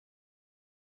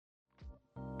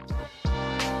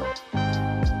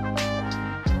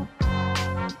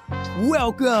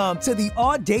Welcome to the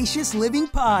Audacious Living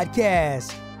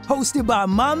Podcast, hosted by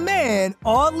my man,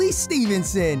 Audley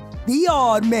Stevenson, the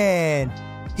Odd Man.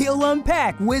 He'll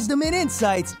unpack wisdom and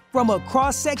insights from a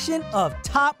cross-section of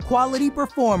top quality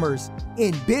performers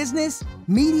in business,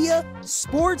 media,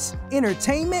 sports,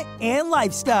 entertainment, and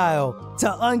lifestyle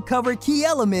to uncover key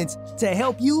elements to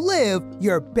help you live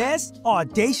your best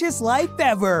audacious life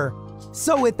ever.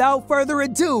 So without further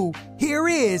ado, here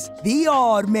is the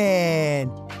Odd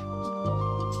Man.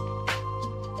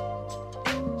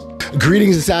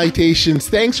 Greetings and salutations.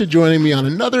 Thanks for joining me on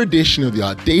another edition of the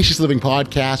Audacious Living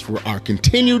Podcast, where our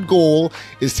continued goal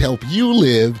is to help you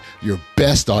live your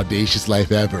best audacious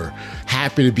life ever.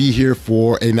 Happy to be here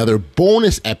for another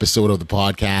bonus episode of the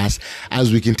podcast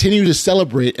as we continue to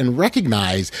celebrate and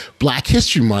recognize Black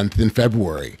History Month in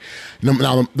February.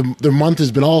 Now, the month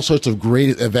has been all sorts of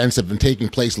great events that have been taking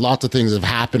place. Lots of things have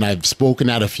happened. I've spoken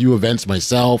at a few events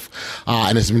myself,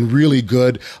 and it's been really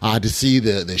good to see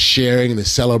the sharing, the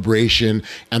celebration,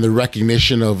 and the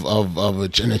recognition of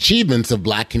achievements of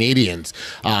Black Canadians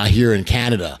here in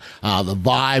Canada. The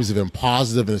vibes have been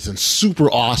positive, and it's been super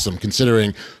awesome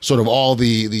considering sort of all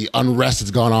the unrest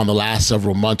that's gone on the last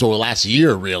several months, or last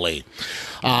year, really.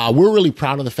 We're really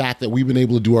proud of the fact that we've been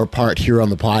able to do our part here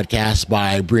on the podcast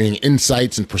by bringing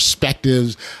insights and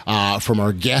perspectives from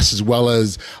our guests, as well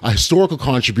as historical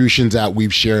contributions that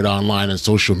we've shared online and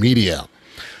social media.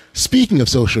 Speaking of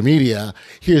social media,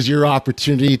 here's your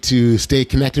opportunity to stay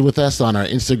connected with us on our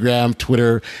Instagram,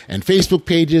 Twitter, and Facebook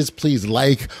pages. Please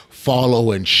like,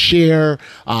 follow, and share.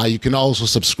 You can also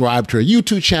subscribe to our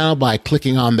YouTube channel by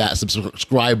clicking on that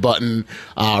subscribe button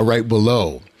right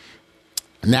below.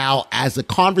 Now, as the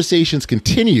conversations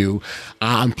continue,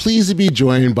 I'm pleased to be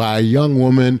joined by a young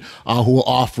woman who will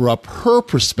offer up her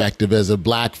perspective as a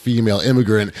Black female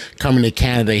immigrant coming to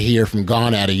Canada here from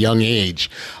Ghana at a young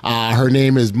age. Her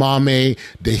name is Maame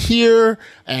De-Heer,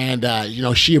 and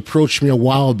she approached me a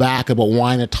while back about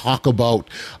wanting to talk about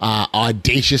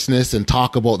audaciousness and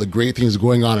talk about the great things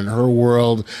going on in her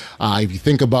world. If you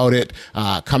think about it,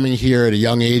 coming here at a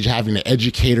young age, having to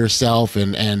educate herself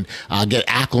and get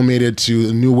acclimated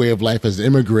to a new way of life as an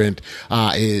immigrant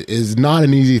is not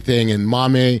an easy thing, and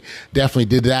Maame definitely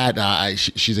did that.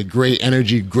 She's a great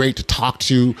energy, great to talk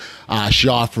to. She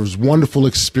offers wonderful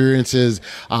experiences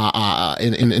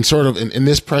in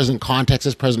this present context,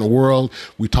 this present world.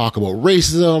 We talk about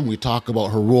racism. We talk about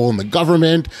her role in the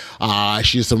government.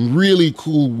 She has some really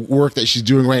cool work that she's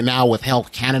doing right now with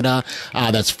Health Canada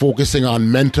that's focusing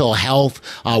on mental health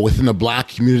within the Black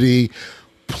community.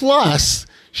 Plus,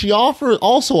 she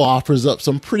also offers up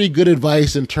some pretty good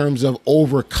advice in terms of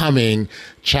overcoming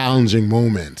challenging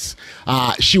moments.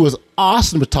 She was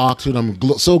awesome to talk to, and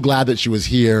I'm so glad that she was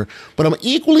here, but I'm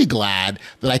equally glad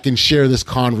that I can share this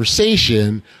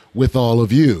conversation with all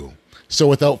of you. So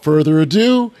without further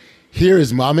ado, here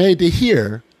is Maame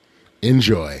De-Heer.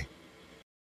 Enjoy.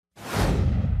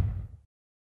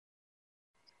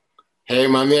 Hey,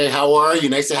 Maame, how are you?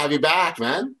 Nice to have you back,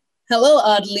 man. Hello,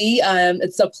 Audley.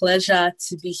 It's a pleasure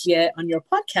to be here on your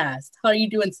podcast. How are you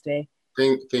doing today?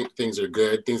 Things are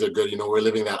good. Things are good. We're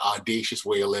living that audacious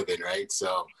way of living, right?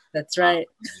 So that's right.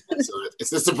 So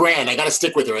it's the brand. I got to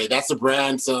stick with it, right? That's the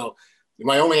brand. So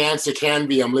my only answer can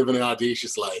be I'm living an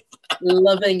audacious life.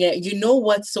 Loving it. You know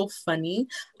what's so funny?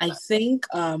 I think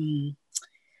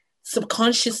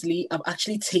subconsciously I've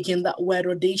actually taken that word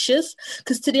audacious,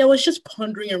 because today I was just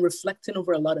pondering and reflecting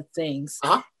over a lot of things.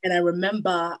 And I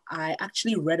remember I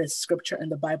actually read a scripture in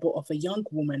the Bible of a young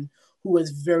woman who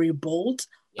was very bold.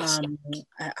 Yes.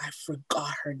 I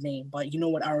forgot her name, but you know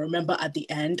what? I remember at the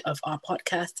end of our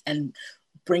podcast and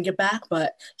bring it back.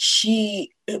 But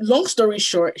long story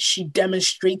short, she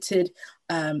demonstrated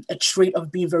a trait of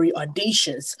being very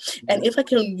audacious. And if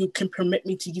you can permit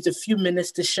me to use a few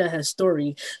minutes to share her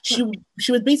story, she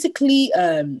was basically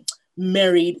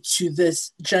married to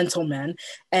this gentleman,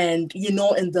 and in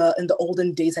the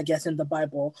olden days, I guess in the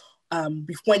Bible,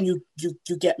 when you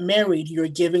get married, you're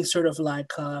giving sort of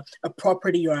like a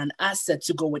property or an asset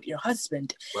to go with your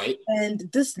husband. Right. And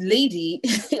this lady,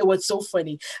 it was so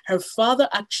funny. Her father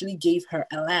actually gave her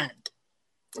a land.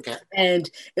 Okay. And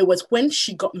it was when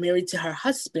she got married to her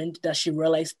husband that she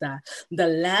realized that the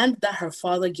land that her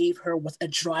father gave her was a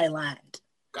dry land.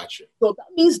 Gotcha. So that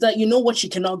means that, she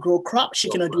cannot grow crops. She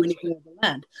cannot do anything with the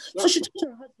land. Yeah. So she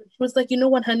told her husband, she was like, you know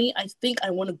what, honey, I think I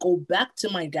want to go back to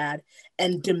my dad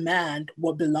and demand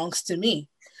what belongs to me.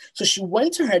 So she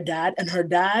went to her dad, and her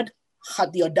dad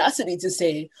had the audacity to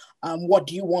say, what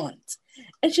do you want?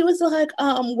 And she was like,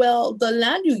 well, the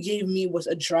land you gave me was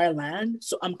a dry land,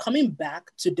 so I'm coming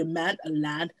back to demand a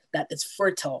land that is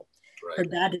fertile. Right. Her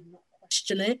dad did not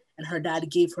question it, and her dad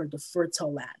gave her the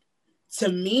fertile land. To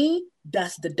me,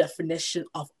 that's the definition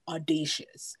of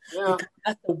audacious. Yeah. Because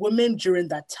as a woman during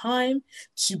that time,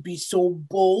 to be so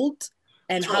bold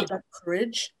and have that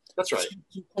courage That's right.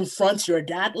 to confront your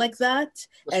dad like that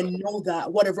and know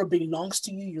that whatever belongs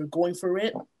to you, you're going for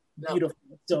it. Beautiful.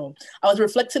 So I was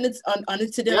reflecting on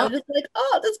it today. I was just like,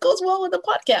 oh, this goes well with the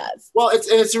podcast. Well,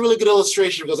 it's a really good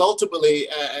illustration because ultimately,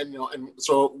 and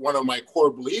so one of my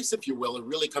core beliefs, if you will, it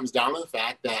really comes down to the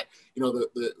fact that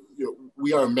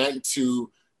we are meant to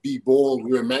be bold.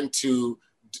 We are meant to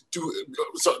do.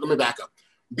 So let me back up.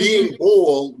 Being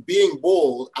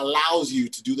bold allows you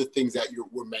to do the things that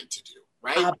we're meant to do,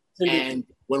 right? Absolutely. And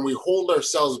when we hold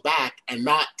ourselves back and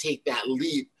not take that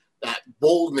leap, that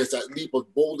boldness, that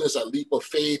leap of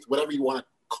faith, whatever you want to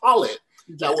call it,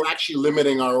 that we're actually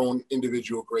limiting our own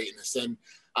individual greatness. And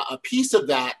a piece of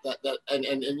that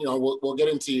we'll get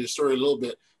into your story a little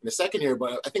bit in a second here,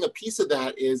 but I think a piece of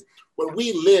that is when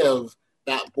we live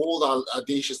that bold,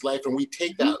 audacious life and we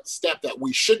take that step that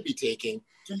we should be taking,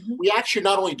 we actually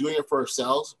not only doing it for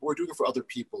ourselves, but we're doing it for other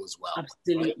people as well.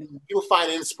 Absolutely. Right? People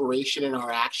find inspiration in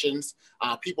our actions.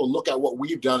 People look at what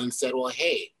we've done and said, well,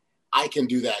 hey, I can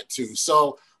do that too.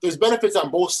 So there's benefits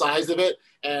on both sides of it.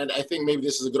 And I think maybe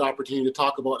this is a good opportunity to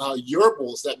talk about how your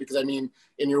bold step, because I mean,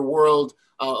 in your world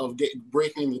of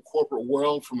breaking into the corporate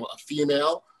world from a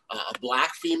female, a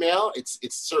Black female, it's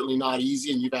certainly not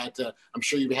easy. And I'm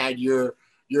sure you've had your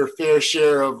fair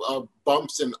share of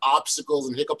bumps and obstacles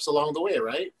and hiccups along the way,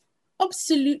 right?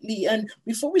 Absolutely. And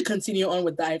before we continue on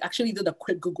with that, I actually did a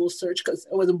quick Google search because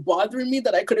it was bothering me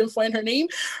that I couldn't find her name.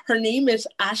 Her name is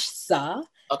Ashsa.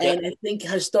 Okay. And I think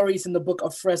her story is in the book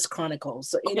of First Chronicles.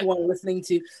 So anyone listening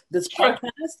to this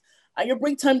podcast, at your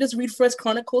break time, just read First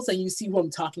Chronicles and you see who I'm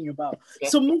talking about. Okay.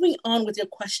 So moving on with your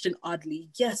question, Audley,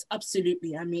 yes,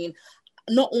 absolutely. I mean,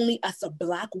 not only as a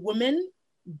Black woman,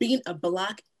 being a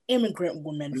Black immigrant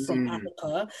woman from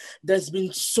Africa, there's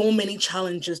been so many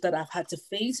challenges that I've had to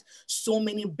face, so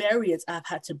many barriers I've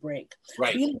had to break.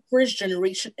 Right. Being a first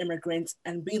generation immigrant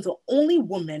and being the only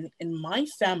woman in my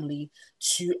family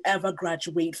to ever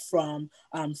graduate from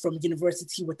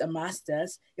university with a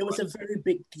master's, it was a very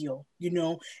big deal,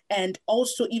 and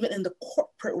also even in the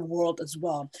corporate world as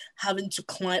well, having to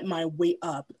climb my way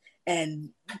up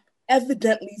and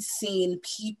evidently seeing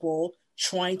people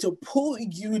trying to pull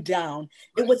you down.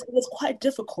 Right. It was quite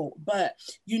difficult, but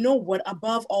you know what?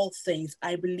 Above all things,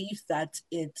 I believe that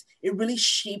it really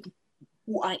shaped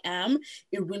who I am.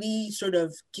 It really sort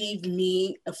of gave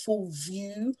me a full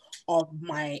view of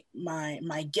my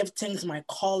giftings, my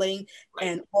calling, right.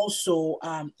 And also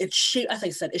it shaped, as I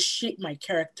said, it shaped my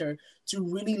character to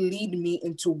really lead me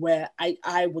into where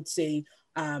I would say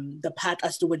the path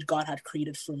as to which God had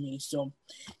created for me. So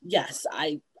yes,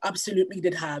 I absolutely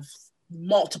did have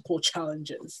multiple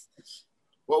challenges.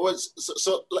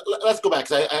 So let's go back,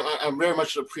 because I very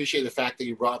much appreciate the fact that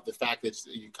you brought up the fact that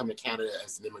you come to Canada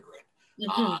as an immigrant,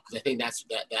 because I think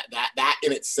that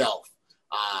in itself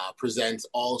presents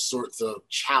all sorts of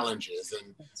challenges,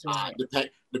 and right.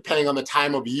 Depending on the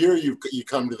time of year you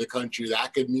come to the country,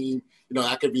 that could mean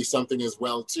that could be something as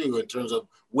well too, in terms of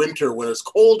winter when it's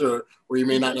colder, where you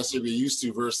may not necessarily be used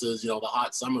to, versus the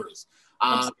hot summers.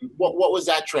 What was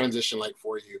that transition like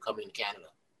for you coming to Canada?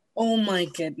 Oh my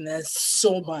goodness,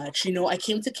 so much. I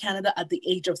came to Canada at the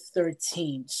age of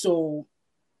 13. So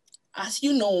as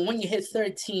you know, when you hit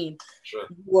 13, sure.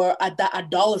 You are at that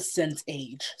adolescent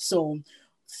age. So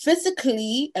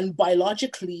physically and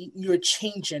biologically, you're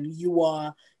changing. You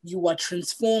are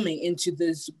transforming into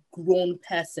this grown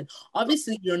person.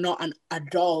 Obviously, you're not an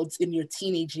adult in your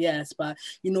teenage years, but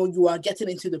you are getting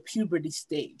into the puberty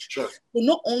stage. Sure. So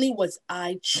not only was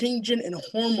I changing in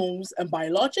hormones and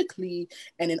biologically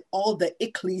and in all the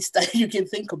icklies that you can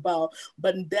think about,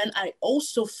 but then I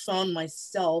also found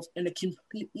myself in a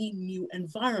completely new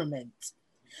environment.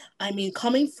 I mean,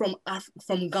 coming from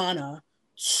Ghana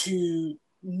to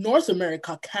North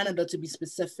America, Canada to be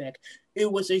specific, it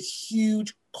was a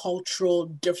huge cultural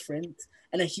difference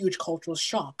and a huge cultural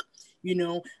shock.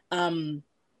 When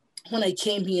I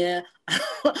came here,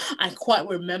 I quite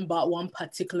remember one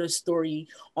particular story.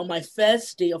 On my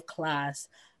first day of class,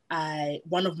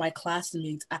 one of my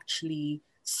classmates actually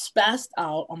spazzed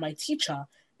out on my teacher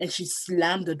and she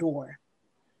slammed the door.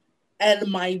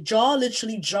 And my jaw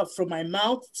literally dropped from my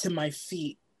mouth to my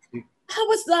feet. I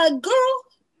was like, girl,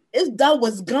 if that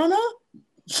was Ghana,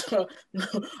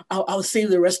 I'll save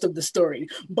the rest of the story.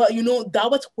 But that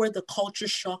was where the culture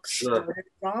shock started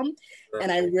from. Sure.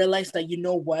 And I realized that,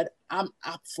 what, I'm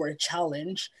up for a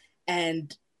challenge.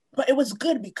 But it was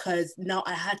good because now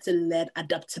I had to learn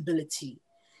adaptability.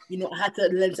 I had to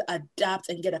learn to adapt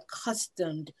and get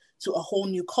accustomed to a whole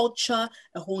new culture,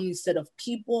 a whole new set of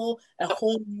people, a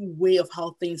whole new way of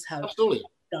how things have Absolutely.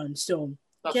 done. So,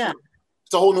 Absolutely.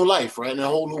 It's a whole new life, right? And a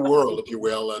whole new world, if you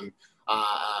will. And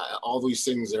all these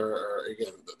things are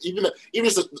again, even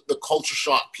just the culture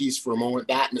shock piece for a moment,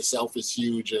 that in itself is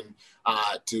huge. And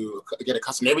to get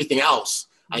accustomed to everything else,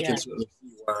 I can certainly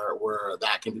see where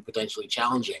that can be potentially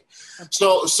challenging.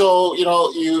 So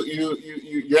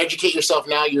you educate yourself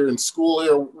now. You're in school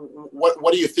here.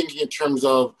 What are you thinking in terms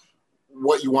of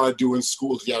what you want to do in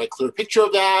school? Do you have a clear picture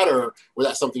of that, or was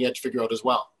that something you had to figure out as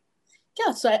well?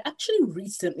 Yeah, so I actually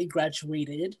recently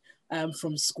graduated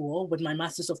from school with my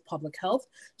Master's of Public Health.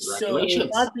 Congratulations.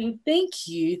 So,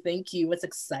 thank you. It's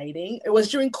exciting. It was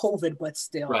during COVID, but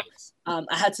still, right.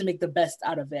 I had to make the best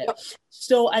out of it.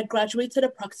 So I graduated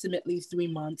approximately 3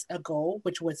 months ago,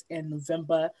 which was in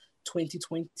November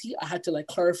 2020. I had to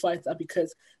clarify that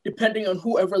because depending on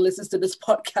whoever listens to this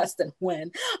podcast and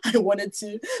when, I wanted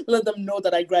to let them know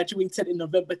that I graduated in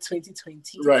November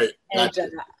 2020. Right. And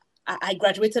I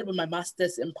graduated with my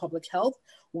master's in public health,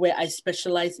 where I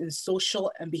specialize in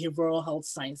social and behavioral health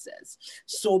sciences.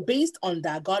 So based on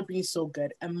that, God being so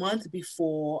good, a month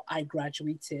before I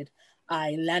graduated,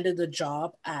 I landed a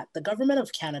job at the Government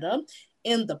of Canada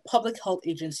in the Public Health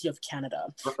Agency of Canada.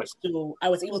 Perfect. So I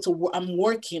was able to, I'm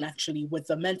working actually with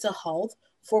the Mental Health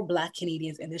for Black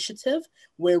Canadians initiative,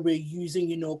 where we're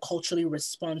using, culturally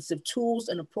responsive tools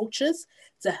and approaches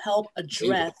to help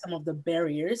address some of the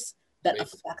barriers that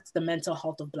affect the mental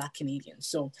health of Black Canadians.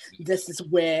 So this is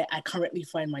where I currently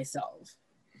find myself.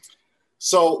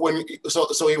 So when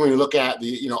you look at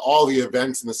the all the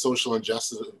events and the social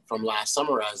injustice from last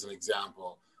summer as an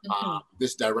example,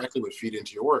 this directly would feed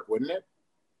into your work, wouldn't it?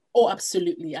 Oh,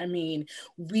 absolutely. I mean,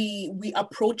 we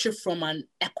approach it from an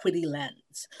equity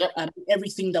lens.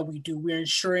 Everything that we do, we're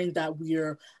ensuring that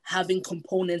we're having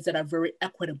components that are very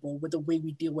equitable with the way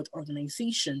we deal with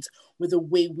organizations, with the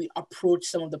way we approach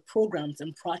some of the programs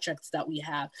and projects that we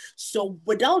have. So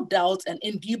without doubt and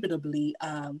indubitably,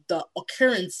 the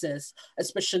occurrences,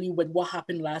 especially with what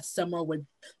happened last summer with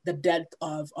the death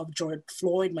of George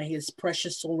Floyd, may his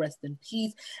precious soul rest in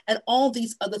peace, and all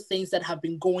these other things that have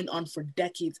been going on for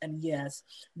decades and years,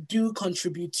 do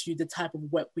contribute to the type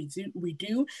of work we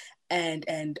do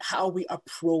and how we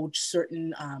approach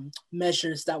certain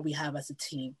measures that we have as a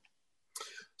team.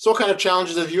 So what kind of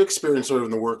challenges have you experienced sort of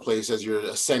in the workplace as you're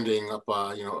ascending up,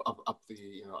 up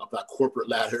that corporate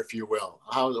ladder, if you will?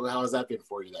 How has that been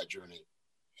for you, that journey?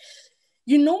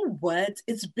 You know what?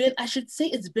 It's been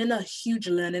a huge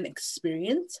learning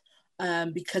experience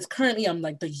because currently I'm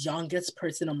the youngest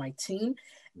person on my team.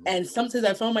 And sometimes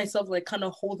I found myself kind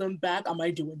of holding back. Am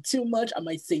I doing too much? Am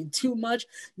I saying too much?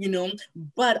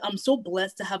 But I'm so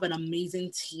blessed to have an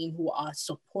amazing team who are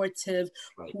supportive,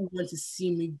 who want to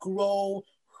see me grow,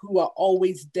 who are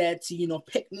always there to,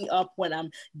 pick me up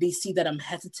when they see that I'm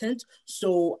hesitant.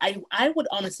 So I would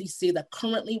honestly say that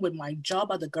currently with my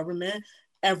job at the government,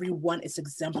 everyone is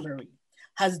exemplary.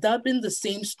 Has that been the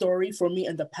same story for me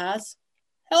in the past?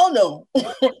 Hell no.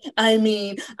 I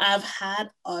mean, I've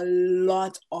had a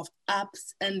lot of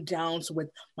ups and downs with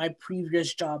my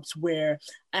previous jobs where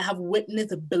I have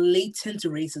witnessed blatant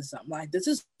racism. This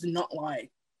is not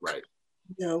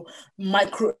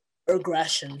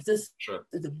microaggressions. This is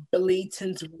the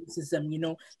blatant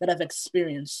racism, that I've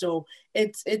experienced. So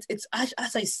it's as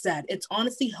I said, it's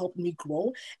honestly helped me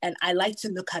grow. And I like to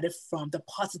look at it from the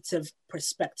positive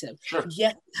perspective.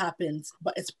 Yes, it happens,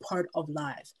 but it's part of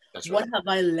life. What have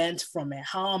I learned from it?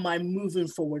 How am I moving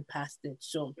forward past it?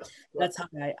 So that's how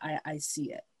I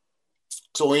see it.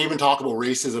 So when you even talk about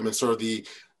racism and sort of the,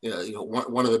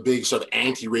 one of the big sort of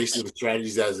anti-racism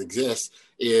strategies that exists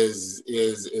is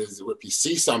if you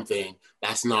see something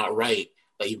that's not right,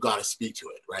 that you've got to speak to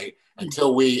it, right?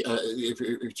 Until if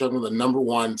you're talking about the number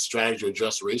one strategy to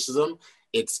address racism,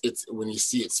 it's when you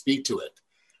see it, speak to it.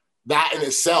 That in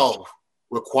itself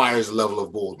requires a level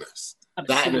of boldness.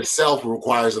 Absolutely. That in itself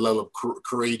requires a level of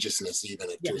courageousness, even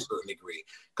to a certain degree,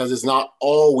 because it's not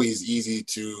always easy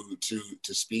to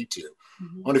speak to. I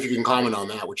wonder if you can comment on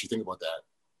that, what you think about that.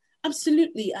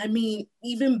 Absolutely. I mean,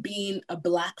 even being a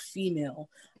Black female,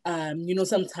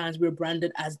 sometimes we're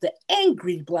branded as the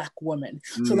angry Black woman.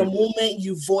 So the moment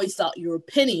you voice out your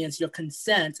opinions, your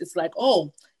consent, it's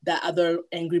oh, that other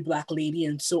angry Black lady,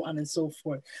 and so on and so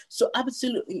forth. So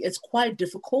absolutely, it's quite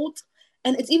difficult.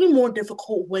 And it's even more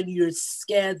difficult when you're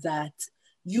scared that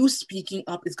you speaking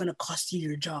up is going to cost you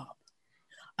your job.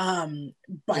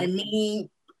 By me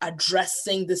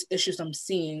addressing these issues I'm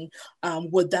seeing,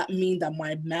 would that mean that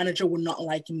my manager would not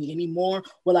like me anymore?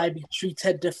 Will I be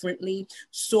treated differently?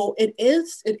 So it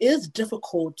is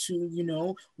difficult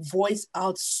to, voice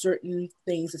out certain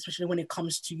things, especially when it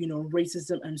comes to,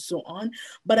 racism and so on.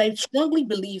 But I strongly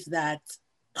believe that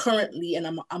currently, and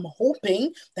I'm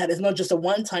hoping that it's not just a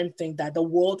one-time thing, that the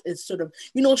world is sort of,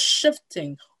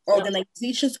 shifting.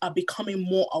 Organizations are becoming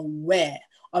more aware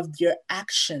of their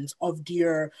actions, of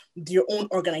their own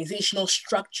organizational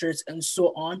structures and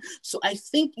so on. So I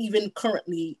think even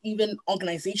currently, even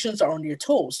organizations are on their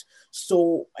toes,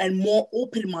 and more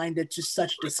open-minded to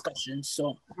such discussions.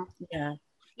 So yeah.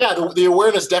 Yeah, the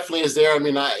awareness definitely is there. I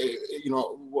mean,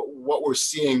 what we're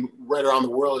seeing right around the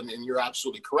world, and you're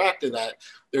absolutely correct in that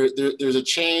there's a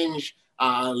change.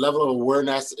 Level of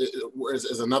awareness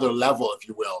is another level, if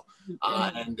you will.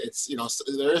 And it's,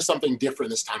 there is something different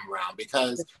this time around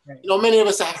because, many of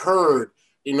us have heard,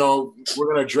 we're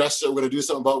going to address it, we're going to do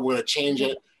something about it, we're going to change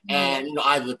it. And,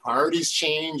 either the priorities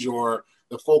change or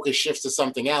the focus shifts to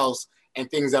something else and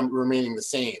things are remaining the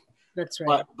same. That's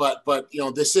right. But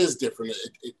this is different.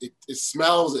 It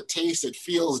smells, it tastes, it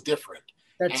feels different.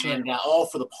 That's right. And all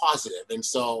for the positive. And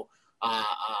so,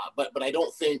 but I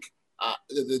don't think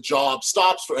the job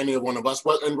stops for any one of us,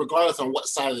 and regardless on what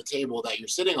side of the table that you're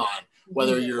sitting on,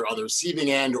 whether you're on the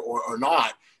receiving end or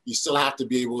not, you still have to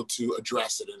be able to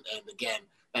address it. And again,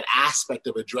 that aspect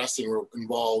of addressing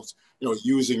involves,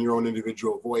 using your own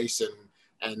individual voice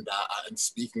and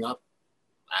speaking up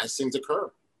as things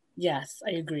occur. Yes,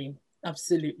 I agree.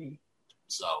 Absolutely.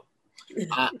 So,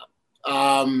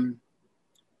 I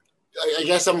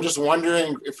guess I'm just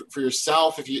wondering for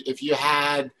yourself, if you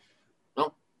had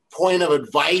point of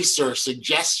advice or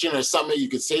suggestion or something that you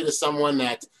could say to someone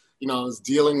that is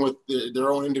dealing with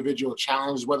their own individual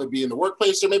challenges, whether it be in the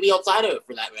workplace or maybe outside of it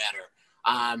for that matter.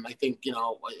 I think in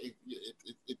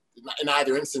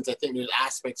either instance, I think there's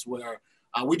aspects where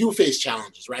we do face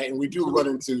challenges, right? And we do run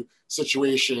into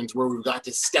situations where we've got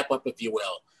to step up, if you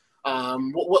will.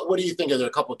 What do you think? Are there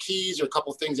a couple of keys or a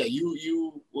couple of things that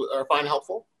you find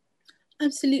helpful?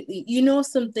 Absolutely.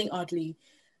 Something, Audley,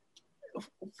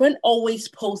 when always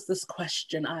pose this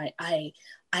question, I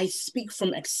speak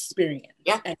from experience.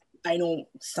 Yeah. And I know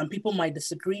some people might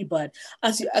disagree, but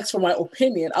as you ask for my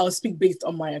opinion, I'll speak based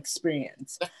on my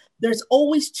experience. Yeah. There's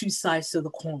always two sides to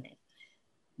the coin.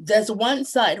 There's one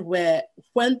side where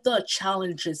when the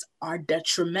challenges are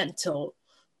detrimental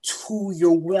to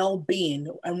your well-being,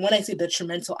 and when I say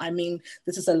detrimental, I mean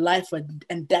this is a life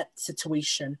and death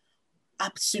situation.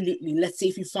 Absolutely. Let's say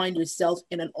if you find yourself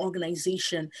in an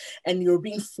organization and you're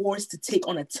being forced to take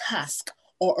on a task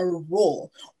or a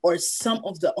role, or some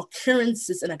of the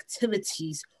occurrences and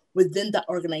activities within that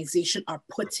organization are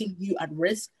putting you at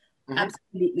risk,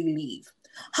 absolutely leave.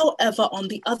 However, on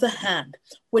the other hand,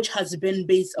 which has been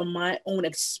based on my own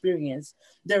experience,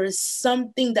 there is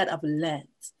something that I've learned,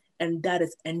 and that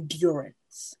is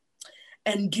endurance.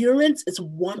 Endurance is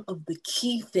one of the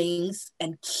key things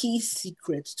and key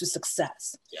secrets to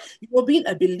success. Yeah. You're being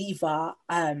a believer,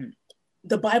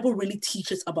 the Bible really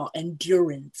teaches about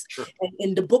endurance. Sure. And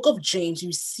in the book of James,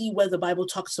 you see where the Bible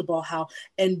talks about how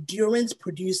endurance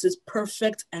produces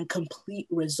perfect and complete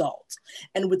results.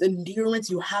 And with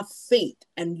endurance, you have faith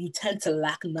and you tend to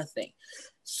lack nothing.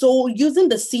 So using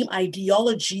the same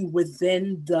ideology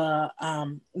within the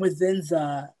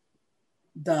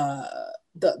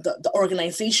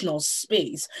organizational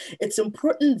space, it's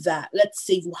important that, let's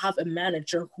say you have a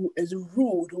manager who is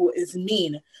rude, who is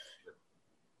mean,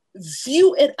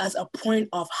 view it as a point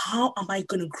of how am I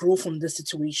going to grow from this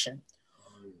situation?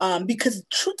 Because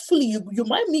truthfully, you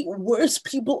might meet worse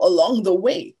people along the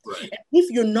way. Right. And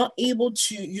if you're not able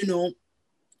to,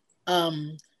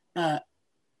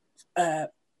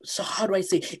 so how do I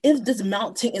say, if this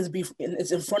mountain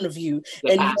is in front of you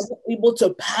and you're not able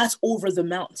to pass over the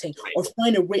mountain or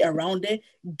find a way around it,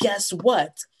 guess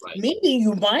what? Right. Maybe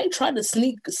you might try to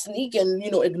sneak and,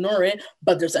 ignore it,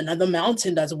 but there's another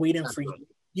mountain that's waiting for you.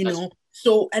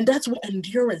 So, and that's what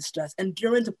endurance does.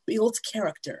 Endurance builds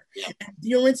character. Yeah.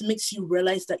 Endurance makes you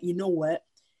realize that, what?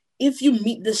 If you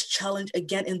meet this challenge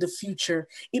again in the future,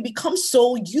 it becomes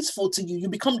so useful to you. You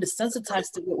become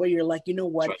desensitized to it where you're like,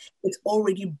 what? It's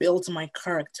already built my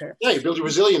character. Yeah, you build your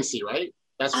resiliency, right?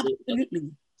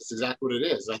 Absolutely. That's exactly what it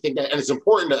is. I think that, and it's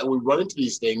important that we run into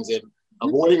these things, and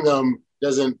avoiding them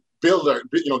doesn't build our,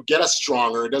 get us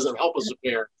stronger. It doesn't help us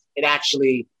prepare. It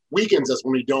actually weakens us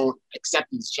when we don't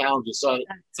accept these challenges. So I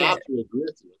absolutely agree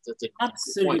with you. That's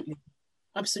absolutely.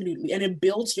 Absolutely. And it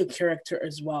builds your character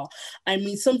as well. I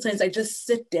mean, sometimes I just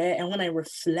sit there and when I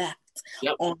reflect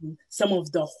on some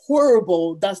of the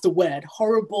horrible, that's the word,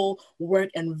 horrible work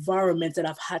environments that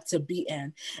I've had to be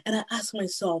in. And I ask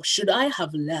myself, should I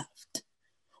have left?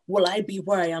 Will I be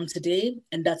where I am today?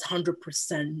 And that's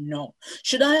 100% no.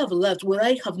 Should I have left? Would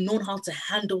I have known how to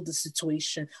handle the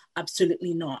situation?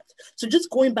 Absolutely not. So just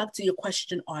going back to your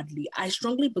question, Audley, I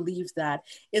strongly believe that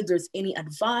if there's any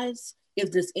advice,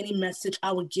 if there's any message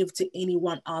I would give to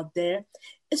anyone out there,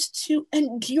 is to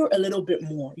endure a little bit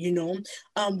more, you know?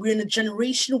 We're in a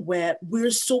generation where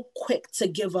we're so quick to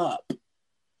give up.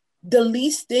 The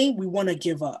least thing, we want to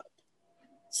give up.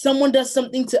 Someone does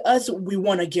something to us, we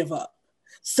want to give up.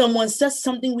 Someone says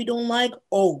something we don't like,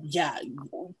 oh yeah,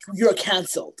 you're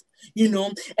canceled, you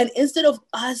know? And instead of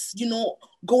us, you know,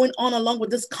 going on along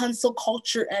with this cancel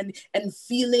culture and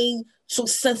feeling so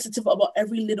sensitive about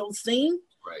every little thing,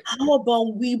 right. How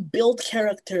about we build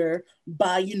character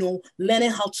by, you know,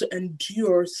 learning how to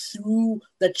endure through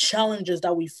the challenges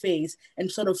that we face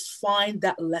and sort of find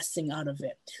that lesson out of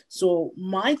it. So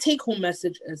my take-home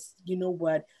message is, you know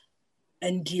what,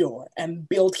 endure and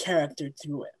build character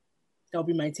through it. That'll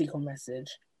be my take-home message.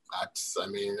 That's, I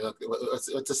mean,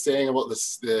 what's a saying about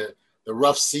this? The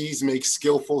rough seas make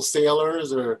skillful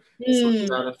sailors, or something to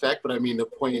that effect. But I mean, the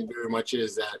point very much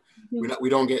is that we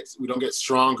don't get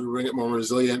stronger, we don't get more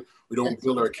resilient, we don't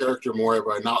build our character more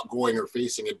by not going or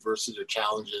facing adversity or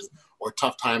challenges or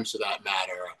tough times for that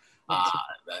matter.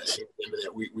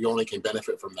 We only can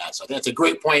benefit from that. So I think that's a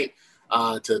great point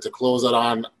to close it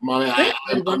on. Mommy,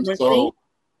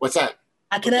 what's that?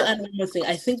 I can add one more thing.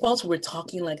 I think whilst we're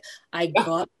talking, like I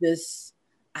got this,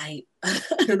 I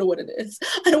don't know what it is.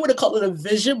 I don't want to call it a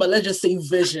vision, but let's just say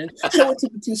vision. I don't want to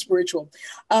be too spiritual.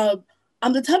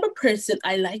 I'm the type of person,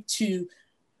 I like to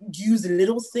use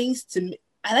little things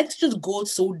I like to just go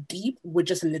so deep with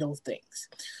just little things.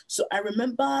 So I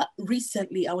remember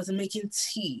recently I was making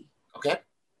tea. Okay.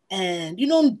 And you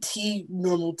know,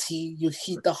 normal tea, you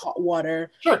heat the hot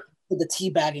water. Sure. Put the tea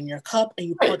bag in your cup and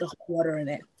you pour the hot water in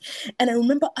it. And I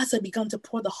remember as I began to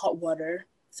pour the hot water,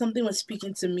 something was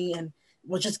speaking to me and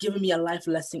was just giving me a life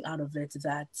lesson out of it,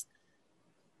 that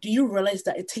do you realize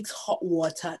that it takes hot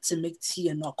water to make tea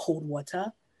and not cold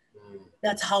water?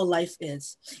 That's how life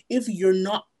is. If you're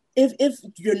not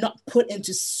put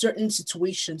into certain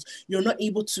situations, you're not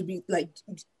able to be like,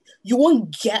 you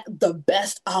won't get the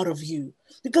best out of you.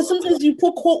 Because sometimes you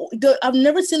pour I've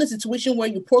never seen a situation where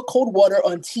you pour cold water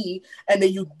on tea and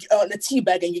then you on a tea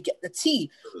bag and you get the tea.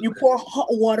 You pour hot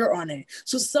water on it.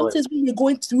 So sometimes when you're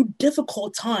going through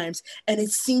difficult times and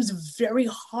it seems very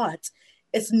hot,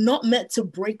 it's not meant to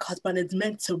break us, but it's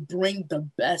meant to bring the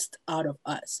best out of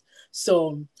us.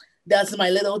 So that's my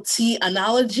little tea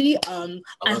analogy.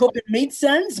 I hope it made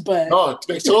sense, but no, it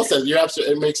makes total sense.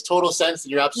 It makes total sense,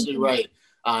 and you're absolutely right.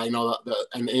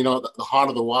 The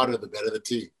hotter the water, the better the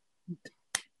tea.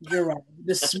 You're right.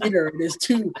 The sweeter it is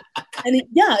too. And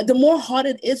the more hot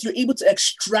it is, you're able to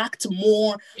extract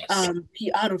more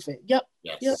tea out of it. Yep.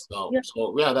 Yes. Yep.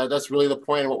 So that's really the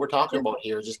point of what we're talking about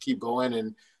here. Just keep going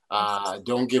and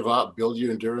don't give up. Build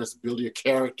your endurance. Build your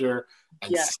character,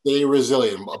 and stay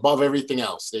resilient. Above everything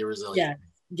else, stay resilient.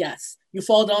 Yes. You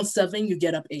fall down 7, you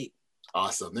get up 8.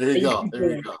 Awesome. There you go.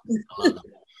 I love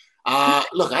it.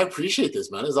 Look, I appreciate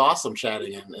this, man. It's awesome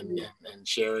chatting and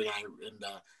sharing.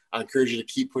 I encourage you to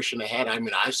keep pushing ahead. I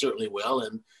mean, I certainly will.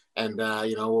 And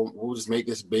we'll just make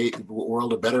this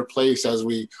world a better place as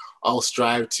we all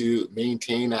strive to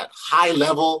maintain that high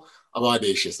level of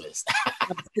audaciousness.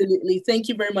 Absolutely. Thank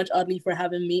you very much, Audley, for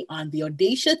having me on the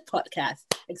Audacious podcast.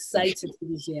 Excited to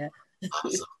be here.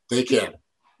 Awesome. Take care.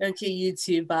 Okay, you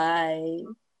too. Bye.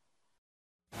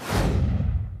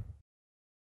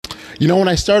 You know, when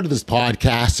I started this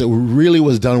podcast, it really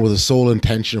was done with the sole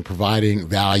intention of providing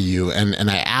value. And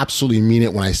I absolutely mean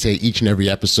it when I say each and every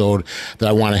episode that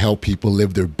I want to help people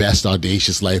live their best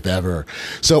audacious life ever.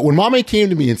 So when Maame came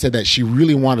to me and said that she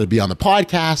really wanted to be on the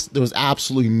podcast, there was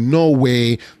absolutely no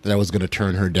way that I was going to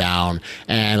turn her down.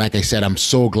 And like I said, I'm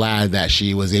so glad that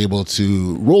she was able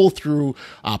to roll through,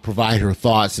 provide her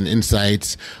thoughts and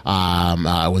insights.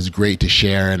 It was great to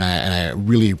share. And I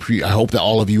really I hope that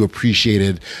all of you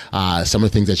appreciated some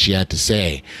of the things that she had to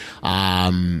say.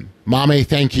 Maame,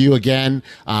 thank you again.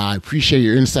 I appreciate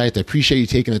your insights. I appreciate you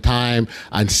taking the time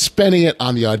and spending it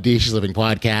on the Audacious Living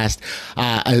podcast.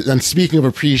 And speaking of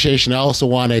appreciation, I also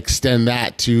want to extend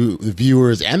that to the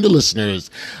viewers and the listeners.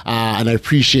 And I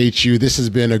appreciate you. This has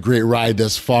been a great ride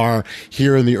thus far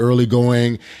here in the early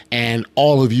going. And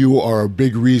all of you are a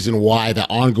big reason why the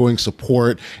ongoing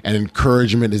support and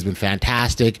encouragement has been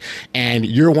fantastic. And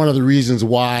you're one of the reasons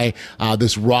why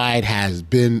this ride has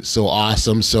been so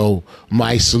awesome. So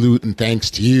my salute salute and thanks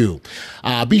to you.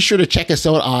 Be sure to check us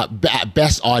out at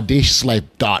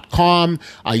bestaudaciouslife.com.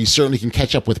 You certainly can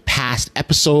catch up with past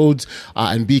episodes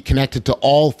and be connected to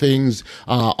all things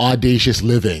audacious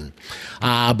living.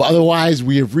 But otherwise,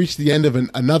 we have reached the end of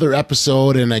another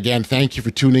episode. And again, thank you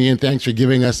for tuning in. Thanks for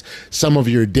giving us some of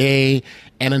your day.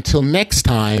 And until next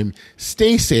time,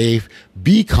 stay safe,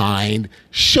 be kind,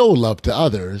 show love to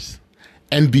others,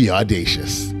 and be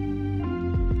audacious.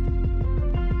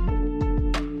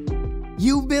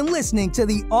 You've been listening to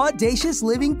the Audacious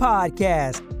Living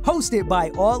Podcast, hosted by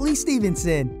Audley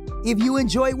Stevenson. If you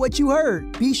enjoyed what you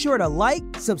heard, be sure to like,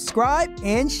 subscribe,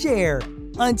 and share.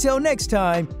 Until next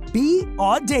time, be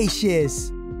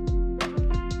audacious.